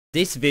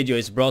This video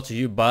is brought to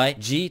you by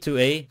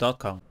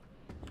g2a.com.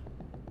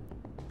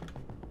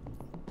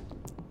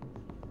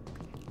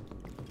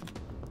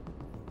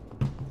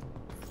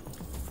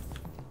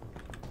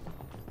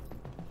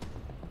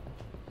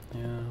 Yeah,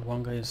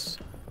 one guy is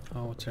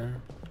out there.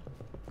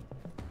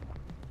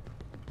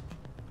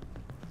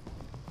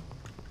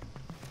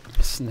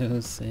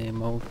 Snooze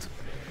emote.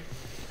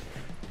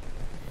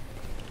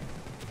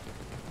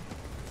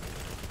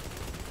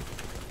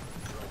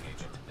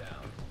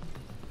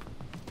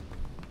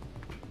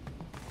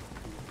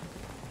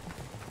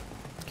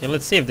 Okay,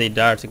 let's see if they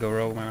dare to go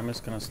rogue, man. I'm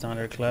just gonna stand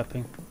there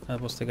clapping.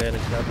 That was the guy that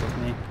clapped with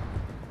me.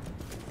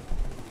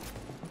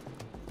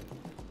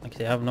 Like,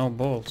 they have no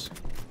balls.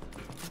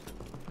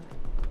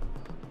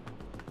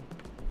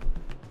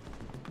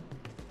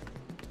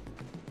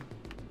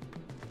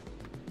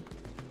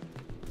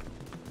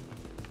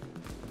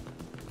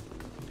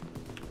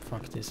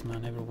 Fuck this,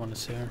 man. Everyone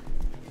is here.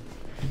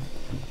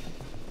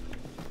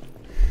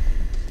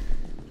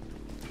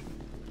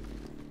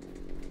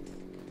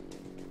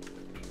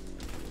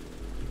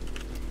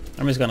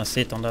 I'm just gonna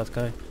sit on that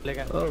guy.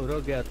 Oh,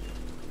 रुक गया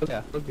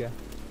रुक गया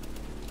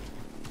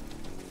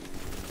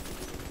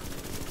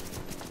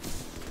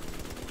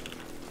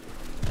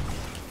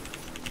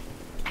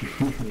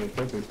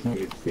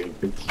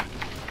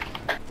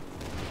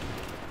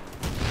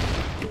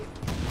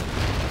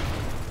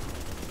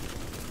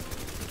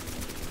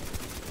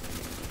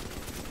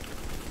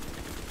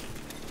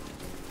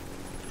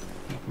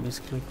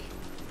Misclick.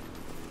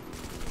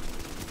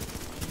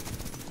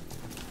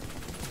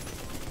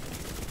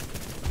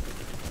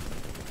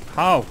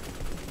 How?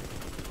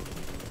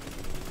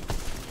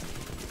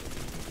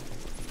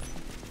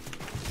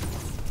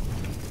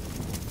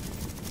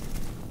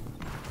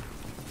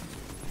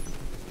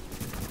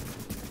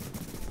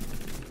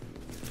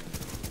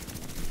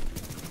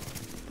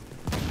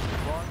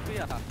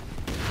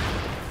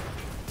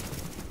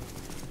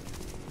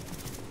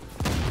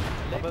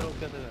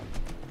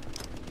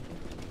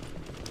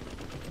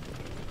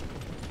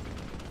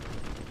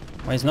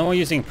 Why is no one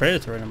using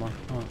Predator anymore?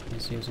 Oh,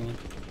 he's using it.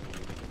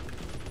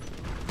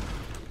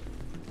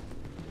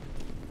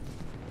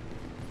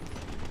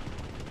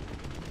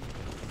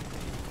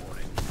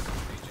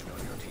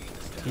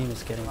 Team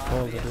is getting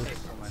cold, dude.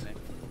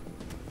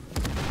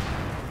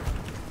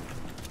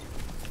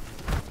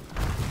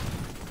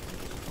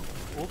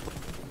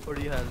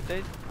 थोड़ी health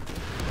है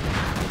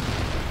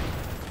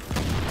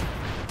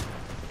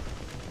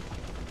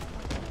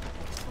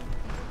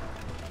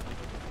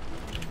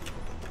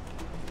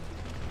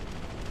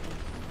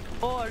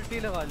ओ अल्टी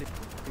लगा ली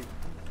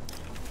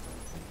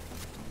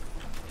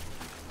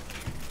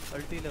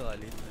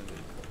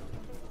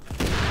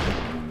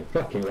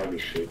Fucking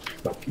rubbish shit.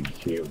 Fucking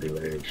kill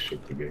delay shit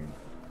again.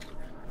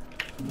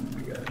 Oh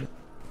my god.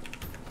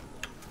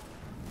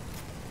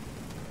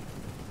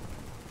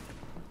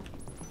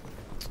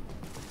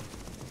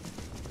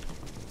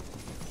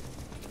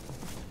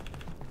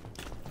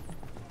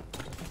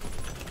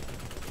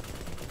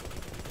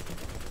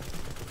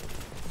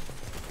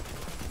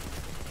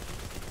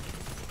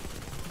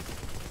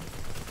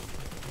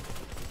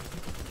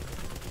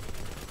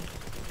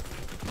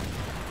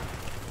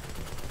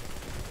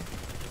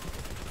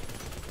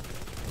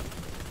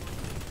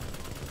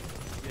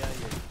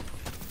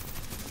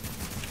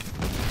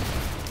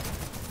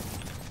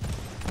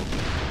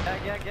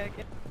 क्या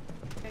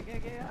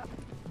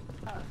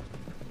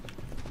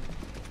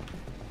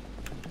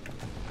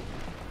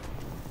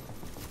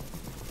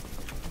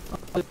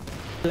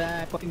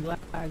lag,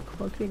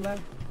 fucking lag.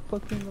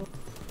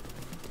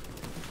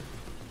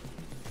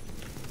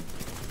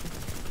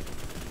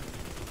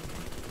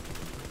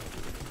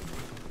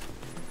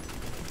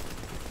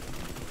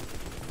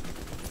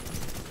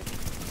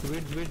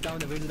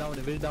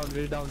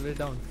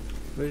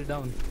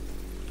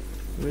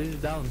 Widdz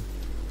down.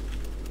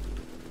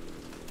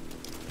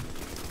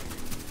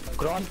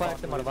 Cross fire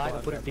से मरवाएगा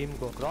पूरी team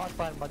को cross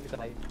fire मत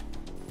कराइए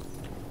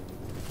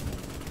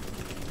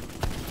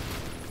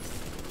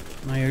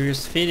No, you're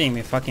just feeding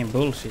me fucking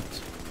bullshit.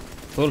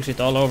 Bullshit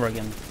all over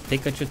again.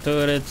 Pikachu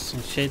turrets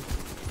and shit.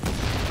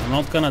 I'm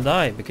not gonna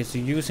die because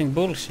you're using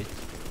bullshit.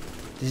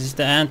 This is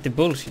the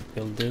anti-bullshit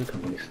build, dude.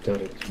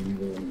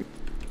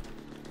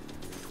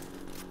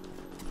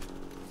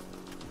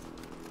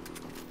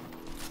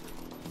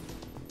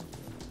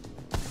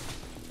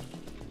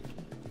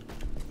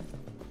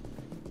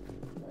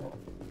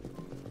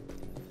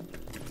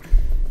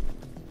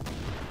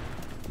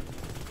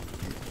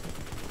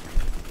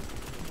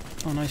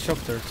 Oh, nice shock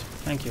turret.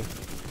 Thank you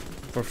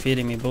for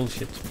feeding me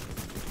bullshit.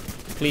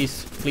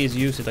 Please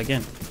use it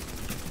again.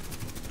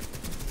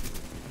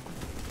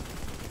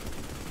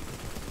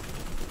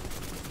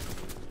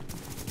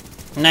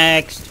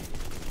 Next.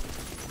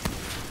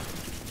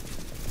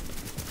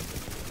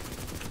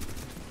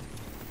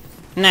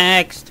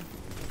 Next.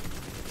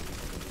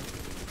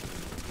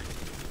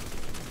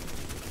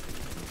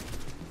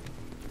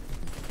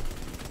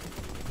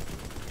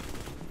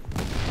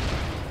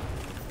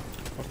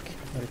 Okay,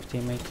 rip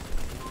teammate.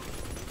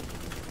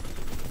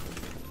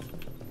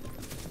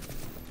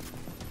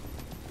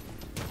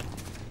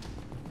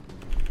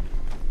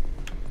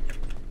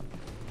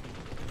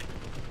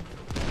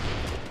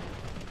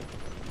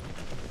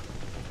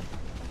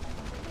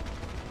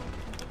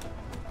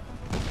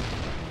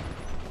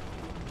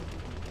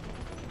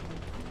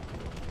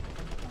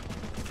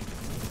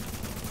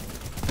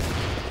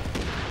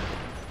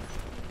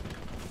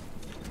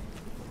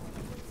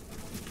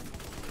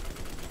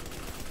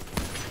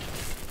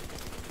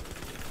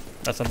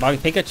 That's a bug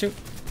Pikachu.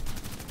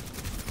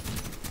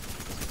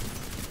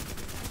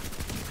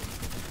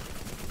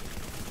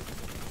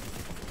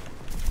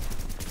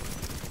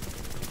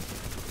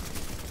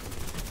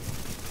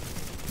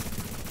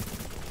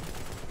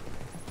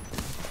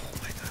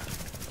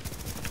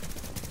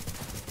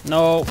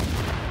 No.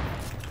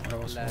 That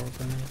was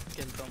horrible.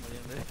 खेलता हूँ मुझे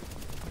मेरे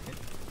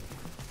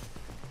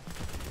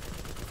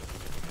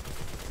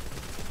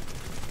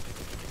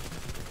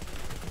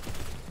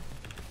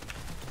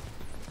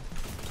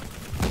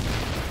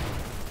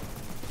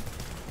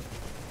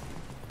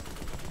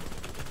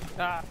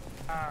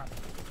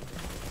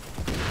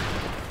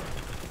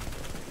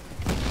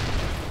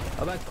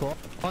अबे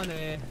कौन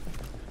है?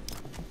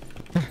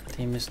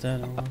 Team is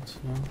dead or what?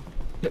 No.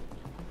 Heal.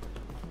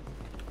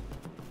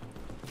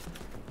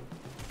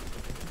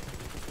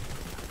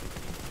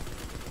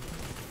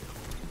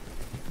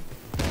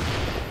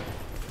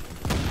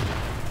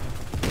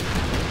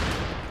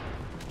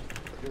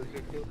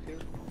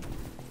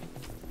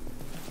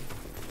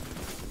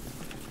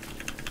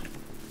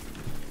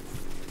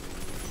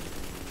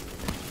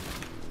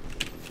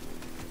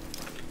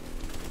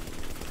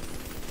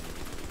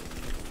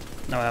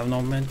 No, I have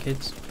no med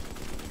kits.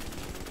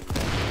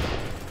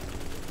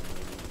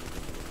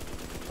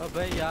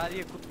 अबे यार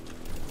ये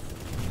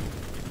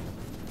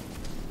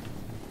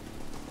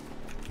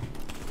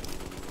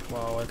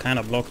Wow, I kind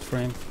of blocked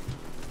frame.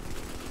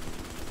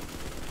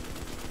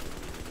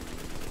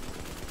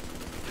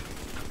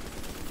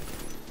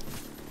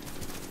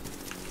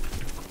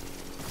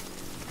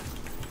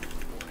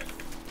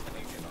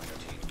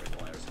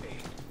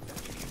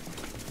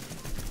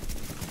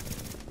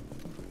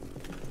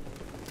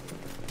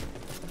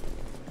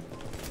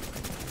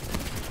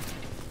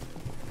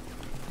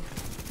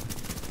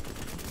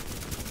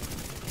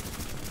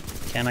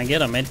 Can I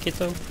get a medkit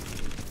though?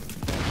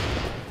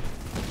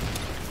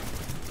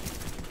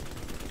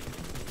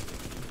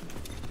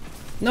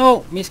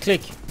 No!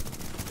 Misclick!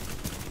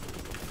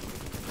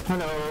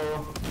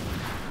 Hello.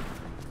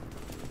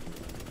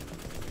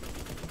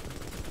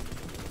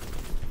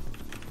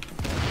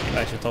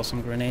 I should toss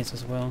some grenades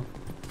as well.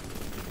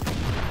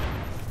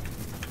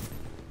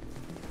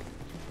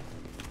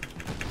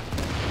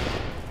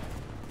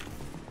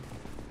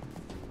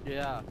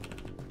 yeah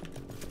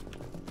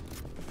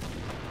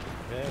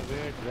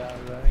Wait, we are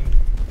running.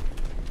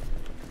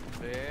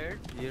 wait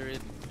you're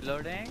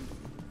reloading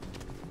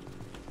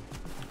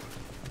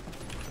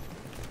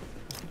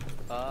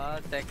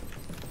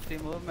sexy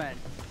movement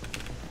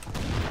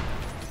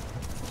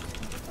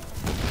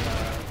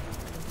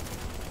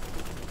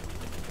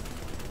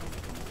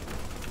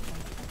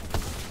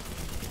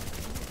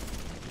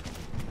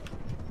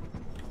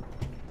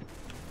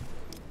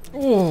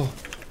Oh!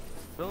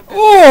 Bro,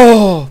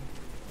 Oh!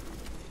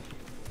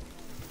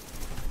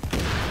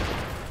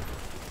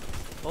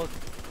 oh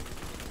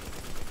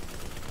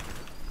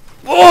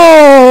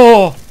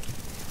Oh!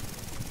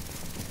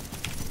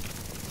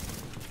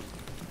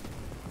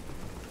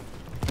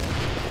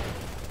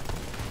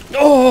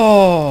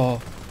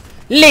 Oh!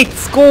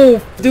 Let's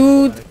go,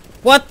 dude!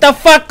 What the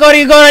fuck are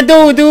you gonna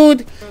do,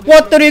 dude?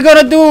 What are you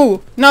gonna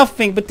do?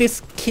 Nothing, but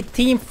this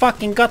team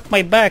fucking got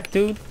my back,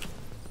 dude.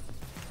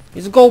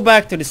 Just go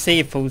back to the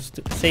safe house,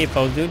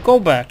 dude. Go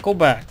back, go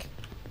back.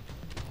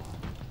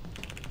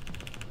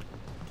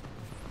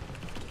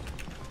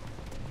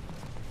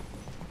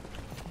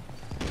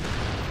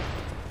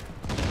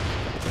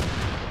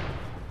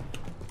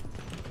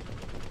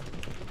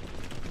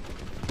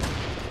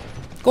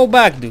 Go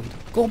back, dude.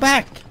 Go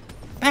back.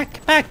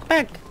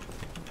 Back.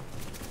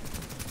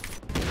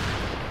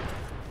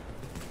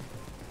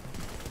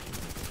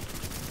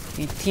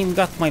 Your team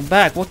got my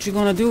back. What you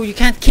gonna do? You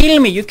can't kill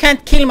me. You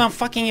can't kill me. I'm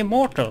fucking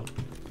immortal.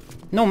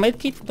 No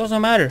medkit?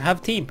 Doesn't matter.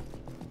 Have team.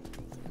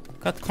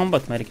 Got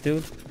combat medic,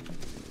 dude.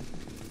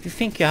 You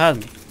think you had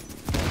me?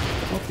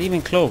 Not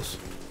even close.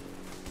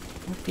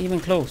 Not even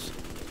close.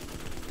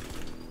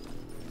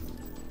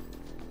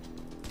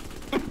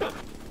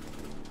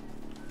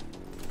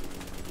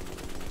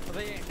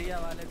 अबे ये India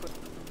वाले को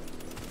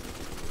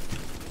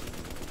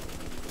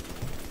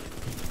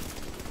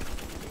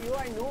You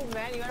are noob,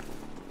 man. You are.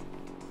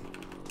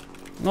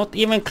 Not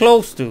even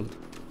close, dude.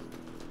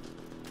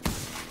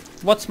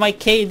 What's my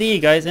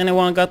KD, guys?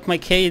 Anyone got my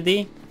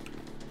KD?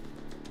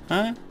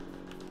 Huh?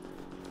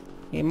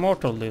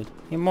 Immortal, dude.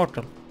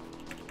 Immortal.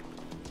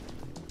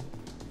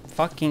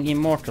 Fucking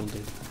immortal,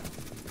 dude.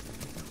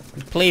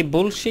 You play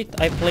bullshit,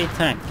 I play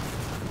tank.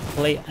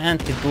 Play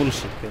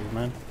anti-bullshit build,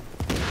 man.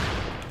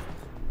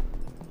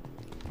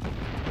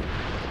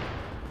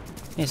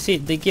 You see,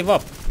 they give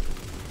up.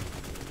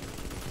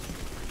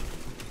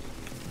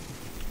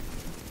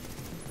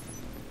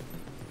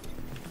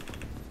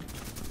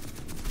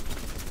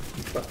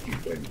 Fucking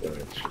playing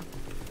birds.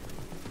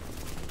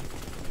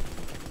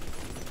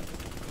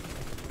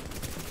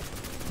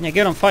 Yeah,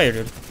 get on fire,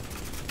 dude.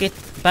 Get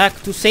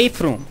back to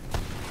safe room.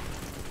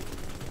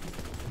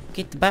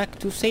 Get back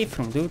to safe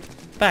room, dude.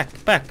 Back.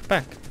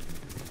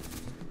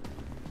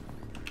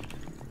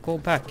 Go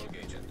back.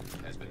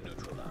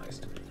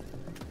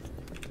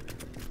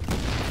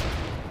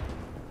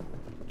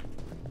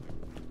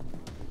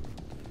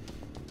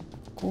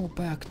 Go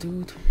back,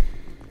 dude.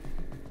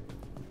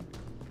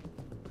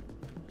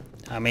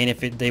 I mean, if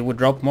they would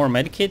drop more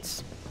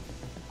medkits.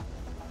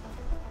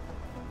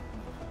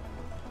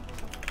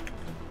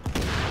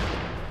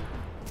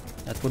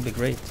 That would be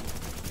great.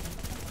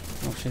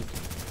 Oh shit.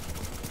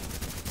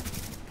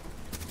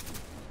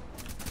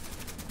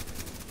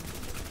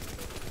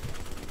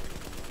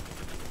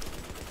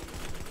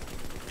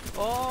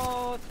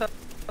 Oh,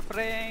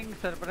 spring.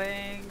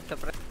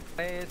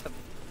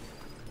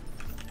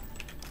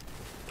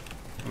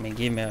 I mean,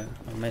 give me a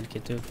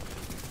medkit too.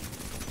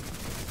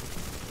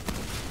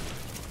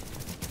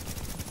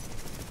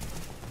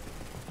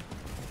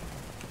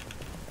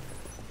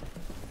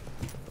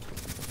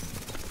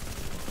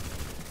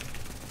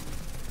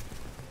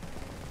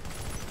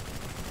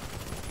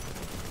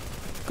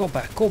 Go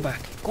back, go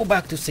back, go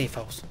back to safe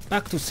house.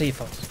 Back to safe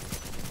house.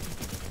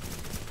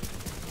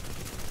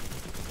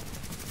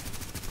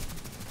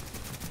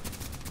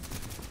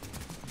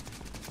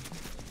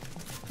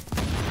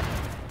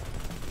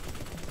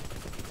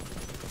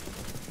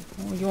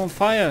 Oh, you on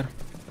fire?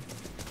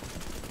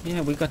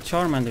 Yeah, we got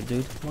Charmander,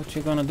 dude. What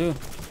you gonna do?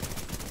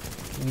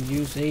 We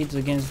use AIDS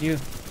against you.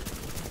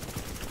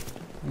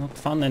 Not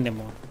fun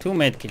anymore. 2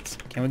 medkits.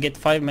 Can we get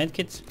 5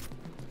 medkits?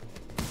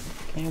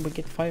 Can we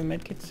get 5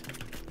 medkits?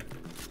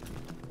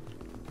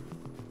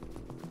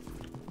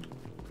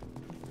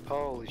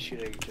 Holy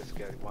shit, I just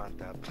got one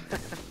tap.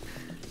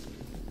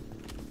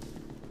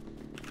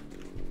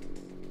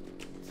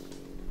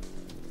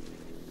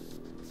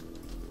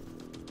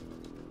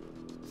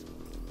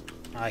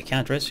 I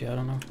can't rest you, I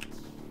don't know.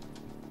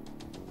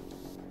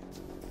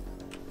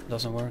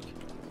 Doesn't work.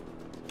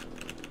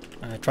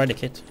 Try the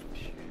kit.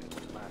 Shit,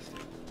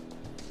 massive.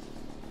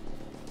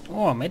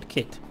 Oh, a med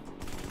kit.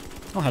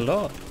 Oh,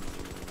 hello.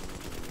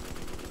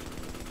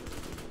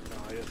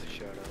 No, just a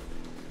shout out.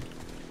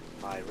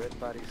 My red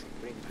body's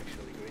green,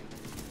 actually green.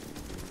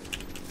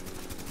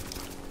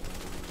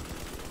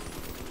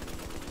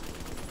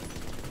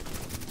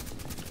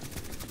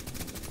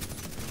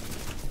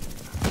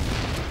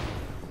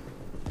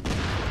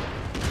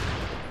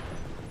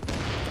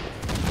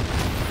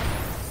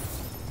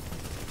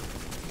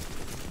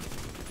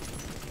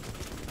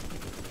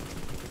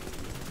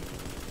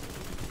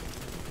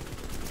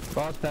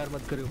 Cross fire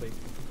मत करियो भाई.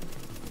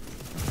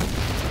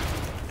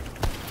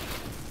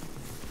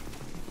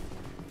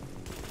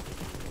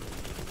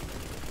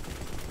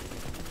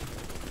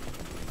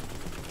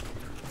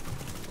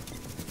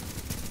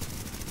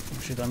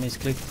 Shit, I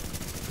misclicked.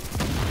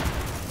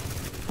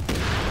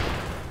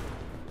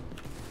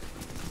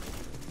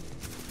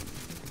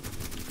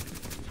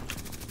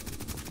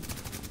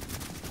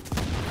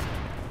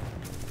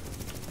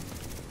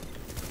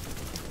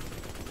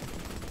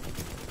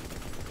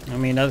 I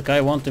mean, that guy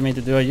wanted me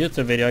to do a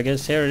YouTube video. I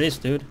guess here it is,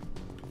 dude.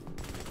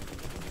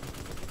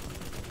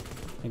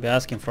 Maybe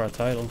asking for a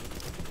title.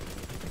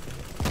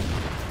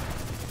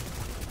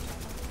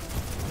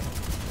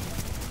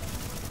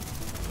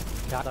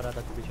 क्या कर रहा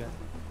था तू पीछे?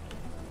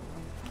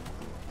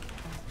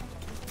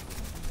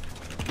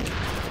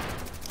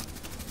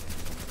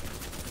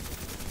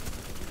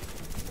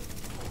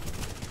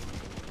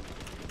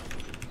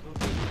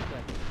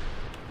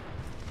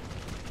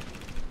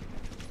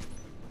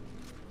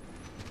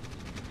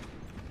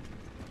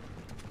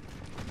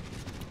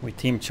 We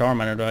team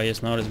Charmander, though. I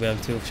just noticed we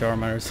have 2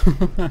 Charmanders.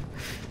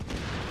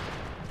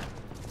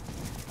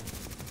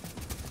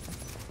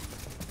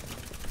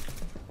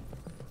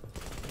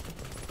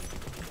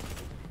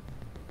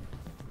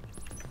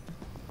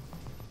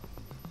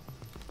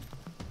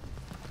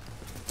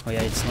 Oh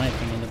yeah, it's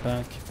sniping in the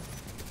back.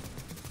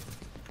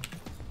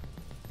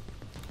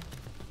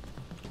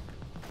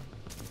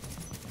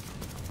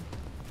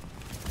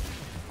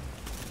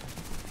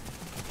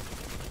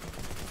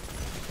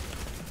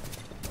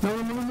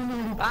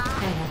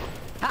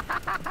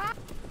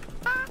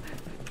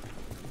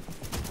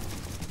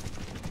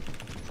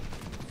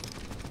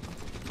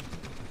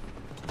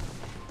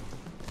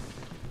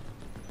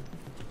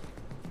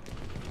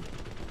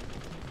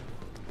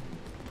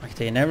 Like,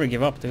 they never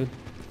give up, dude.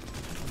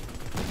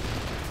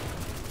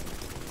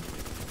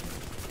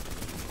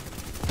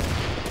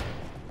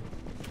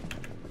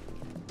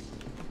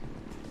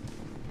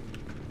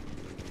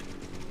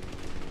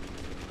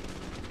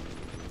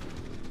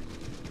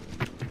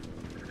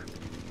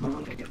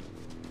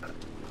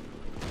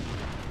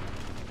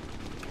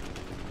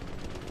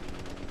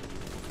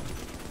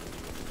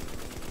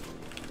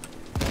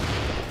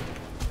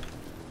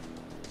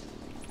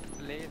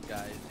 Place,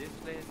 guys. This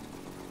place.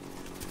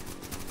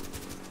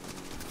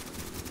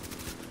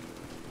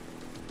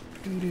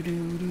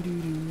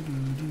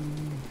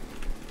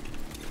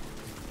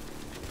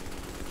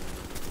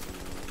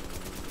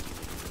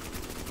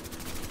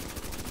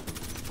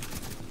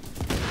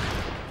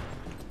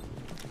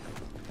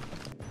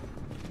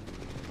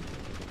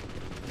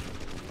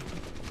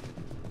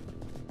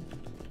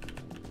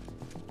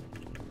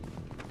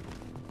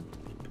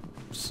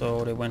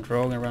 So they went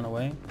rogue and ran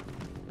away.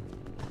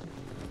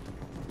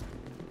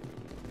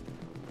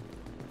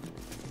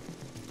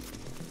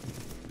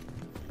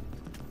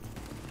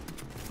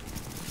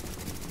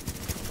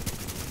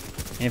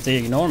 If they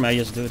ignore me, I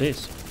just do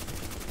this.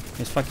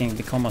 Just fucking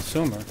become a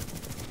zoomer.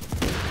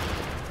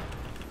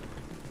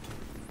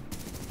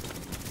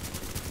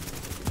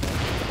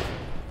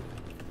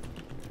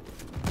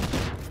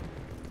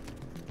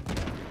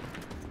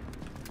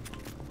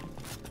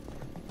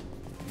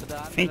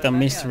 I think I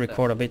missed the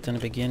record a bit in the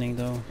beginning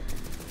though.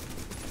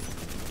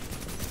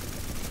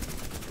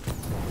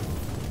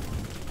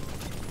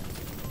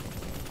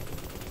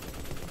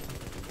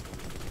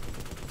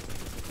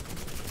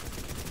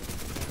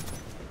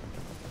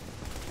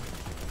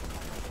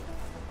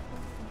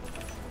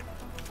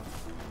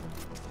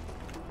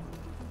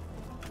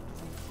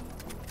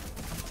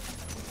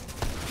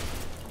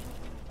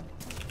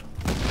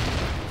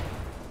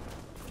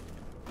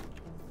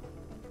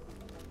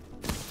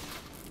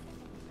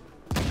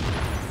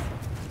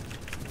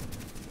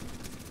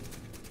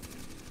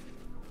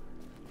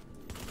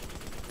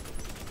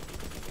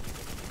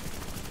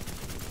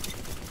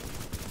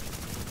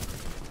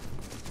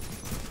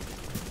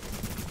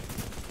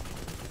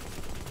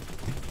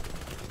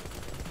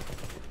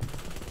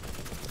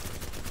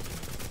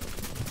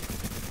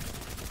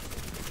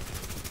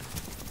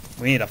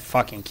 We need a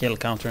fucking kill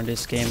counter in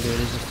this game, dude.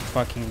 This is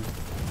fucking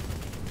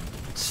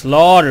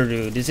slaughter,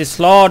 dude. This is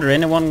slaughter.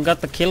 Anyone got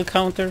the kill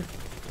counter?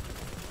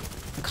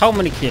 Like how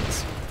many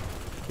kills?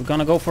 We're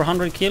gonna go for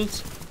 100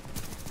 kills?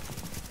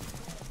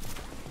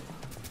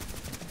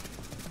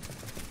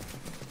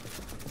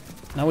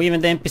 Now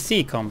even the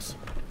NPC comes.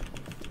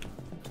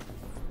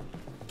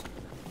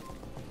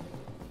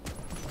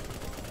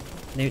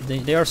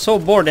 They are so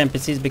bored,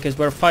 NPCs, because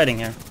we're fighting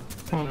here.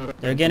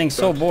 They're getting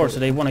so bored, so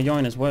they want to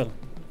join as well.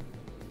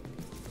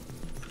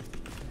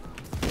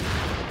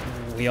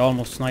 He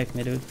almost sniped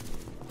me, dude.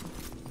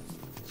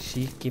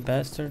 Cheeky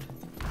bastard.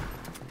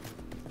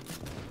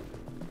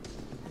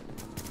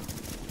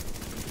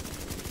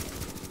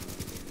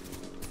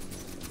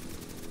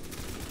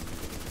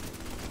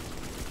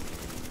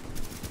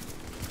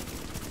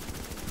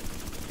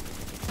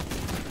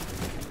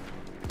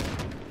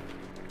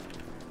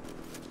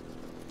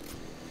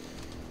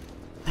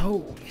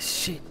 Holy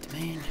shit,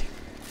 man.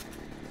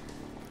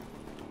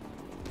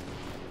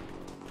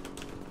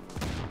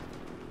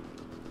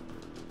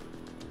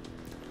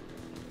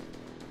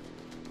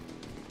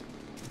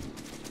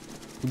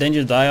 Then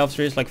you die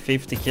after it's like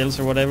 50 kills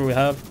or whatever we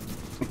have.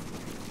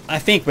 I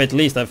think we at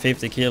least have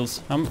 50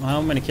 kills.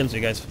 How many kills do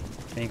you guys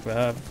think we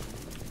have?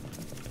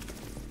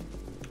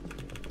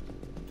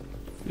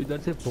 इधर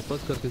से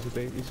focus करके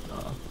सुबह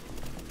इसका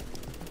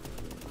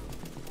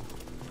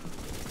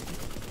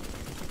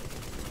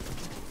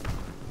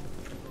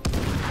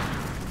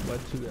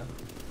बच गया.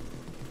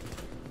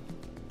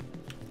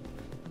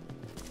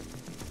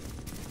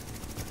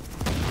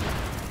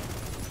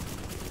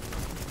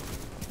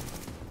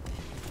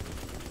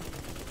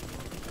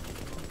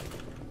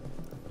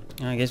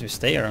 I guess we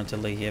stay here until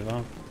they give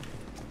up.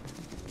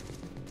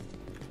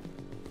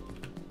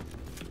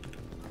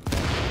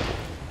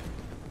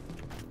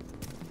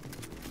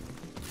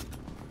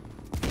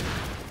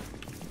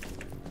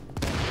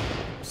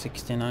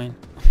 $69.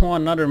 Oh,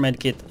 another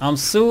medkit.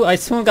 I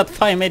soon got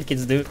 5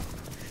 medkits, dude.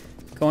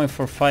 Going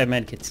for 5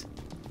 medkits.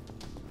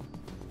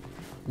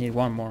 Need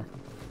one more.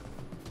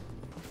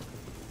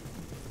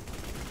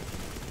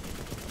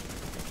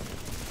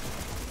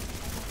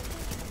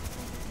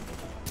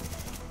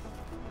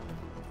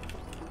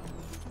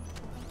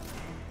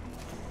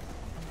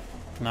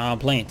 Nah, I'm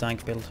playing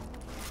tank build.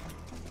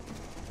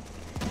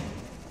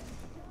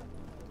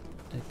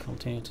 They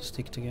continue to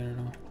stick together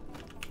now.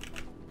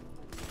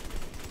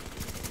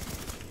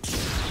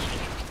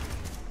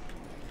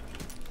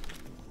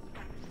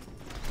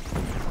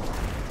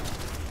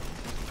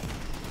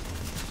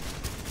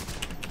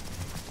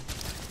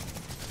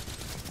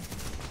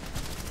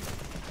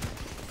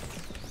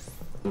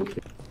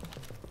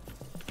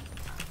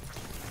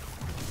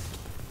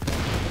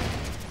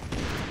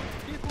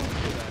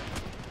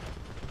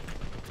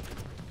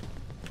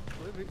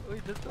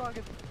 Just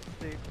target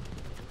safe.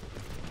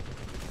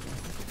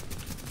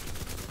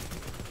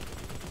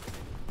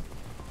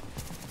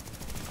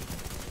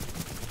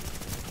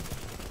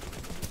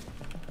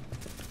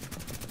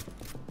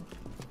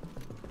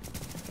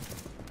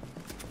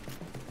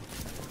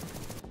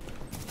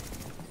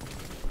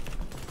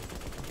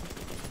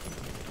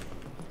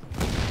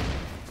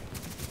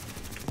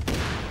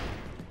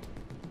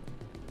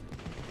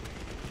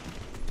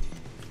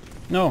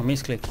 No,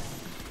 misclick.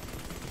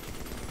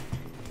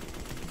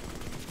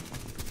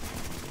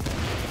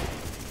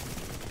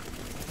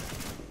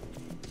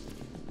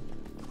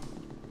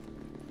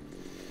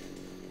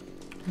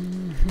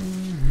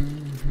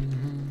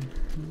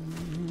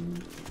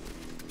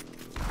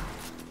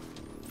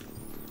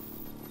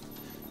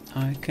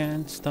 I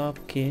can't stop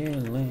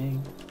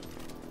killing.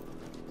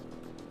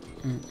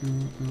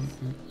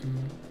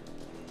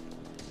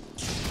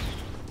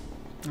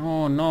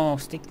 Oh no,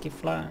 sticky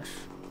flash.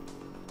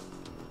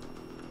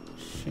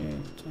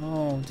 Shit.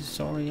 Oh,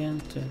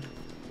 disoriented.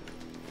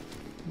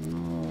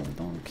 No,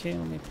 don't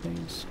kill me,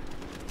 please.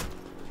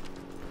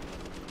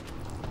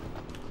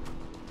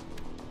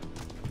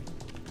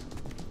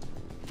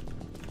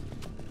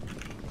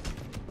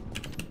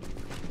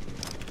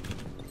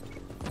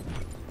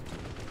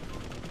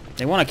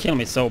 They wanna kill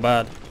me so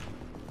bad.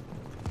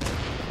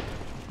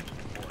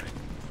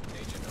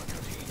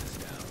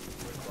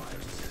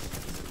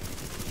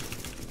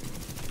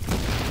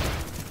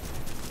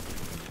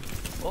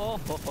 Oh,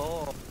 ho,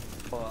 ho.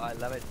 Oh, I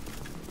love it.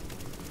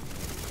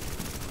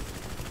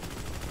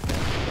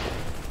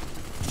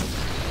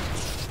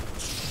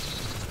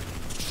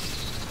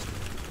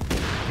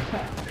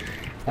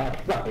 Ah,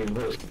 fucking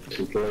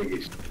bullshit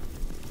ladies.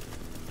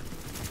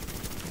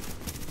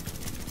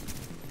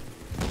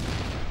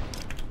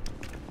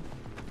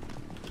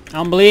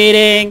 I'm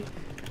bleeding!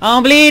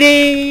 I'm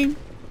bleeding!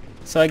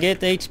 So I get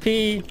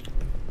HP.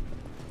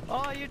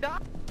 Oh, you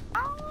died.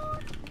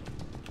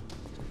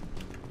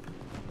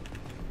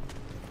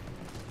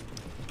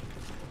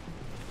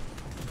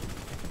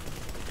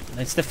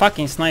 It's the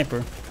fucking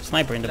sniper.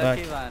 Sniper in the back.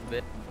 Lucky one,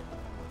 bitch.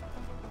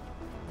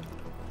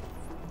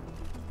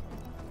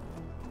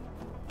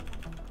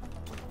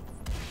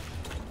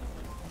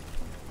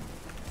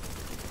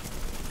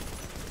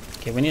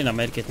 Okay, we need a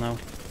medkit now.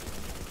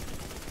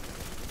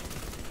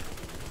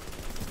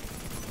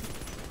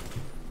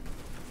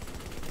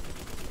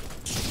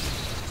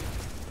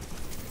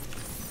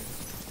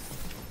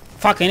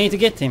 Fuck, I need to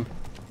get him.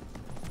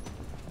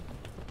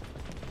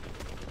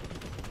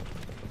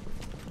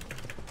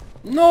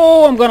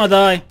 No, I'm gonna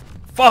die.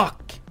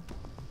 Fuck.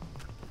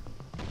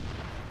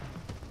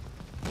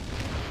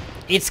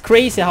 It's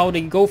crazy how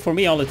they go for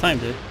me all the time,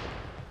 dude.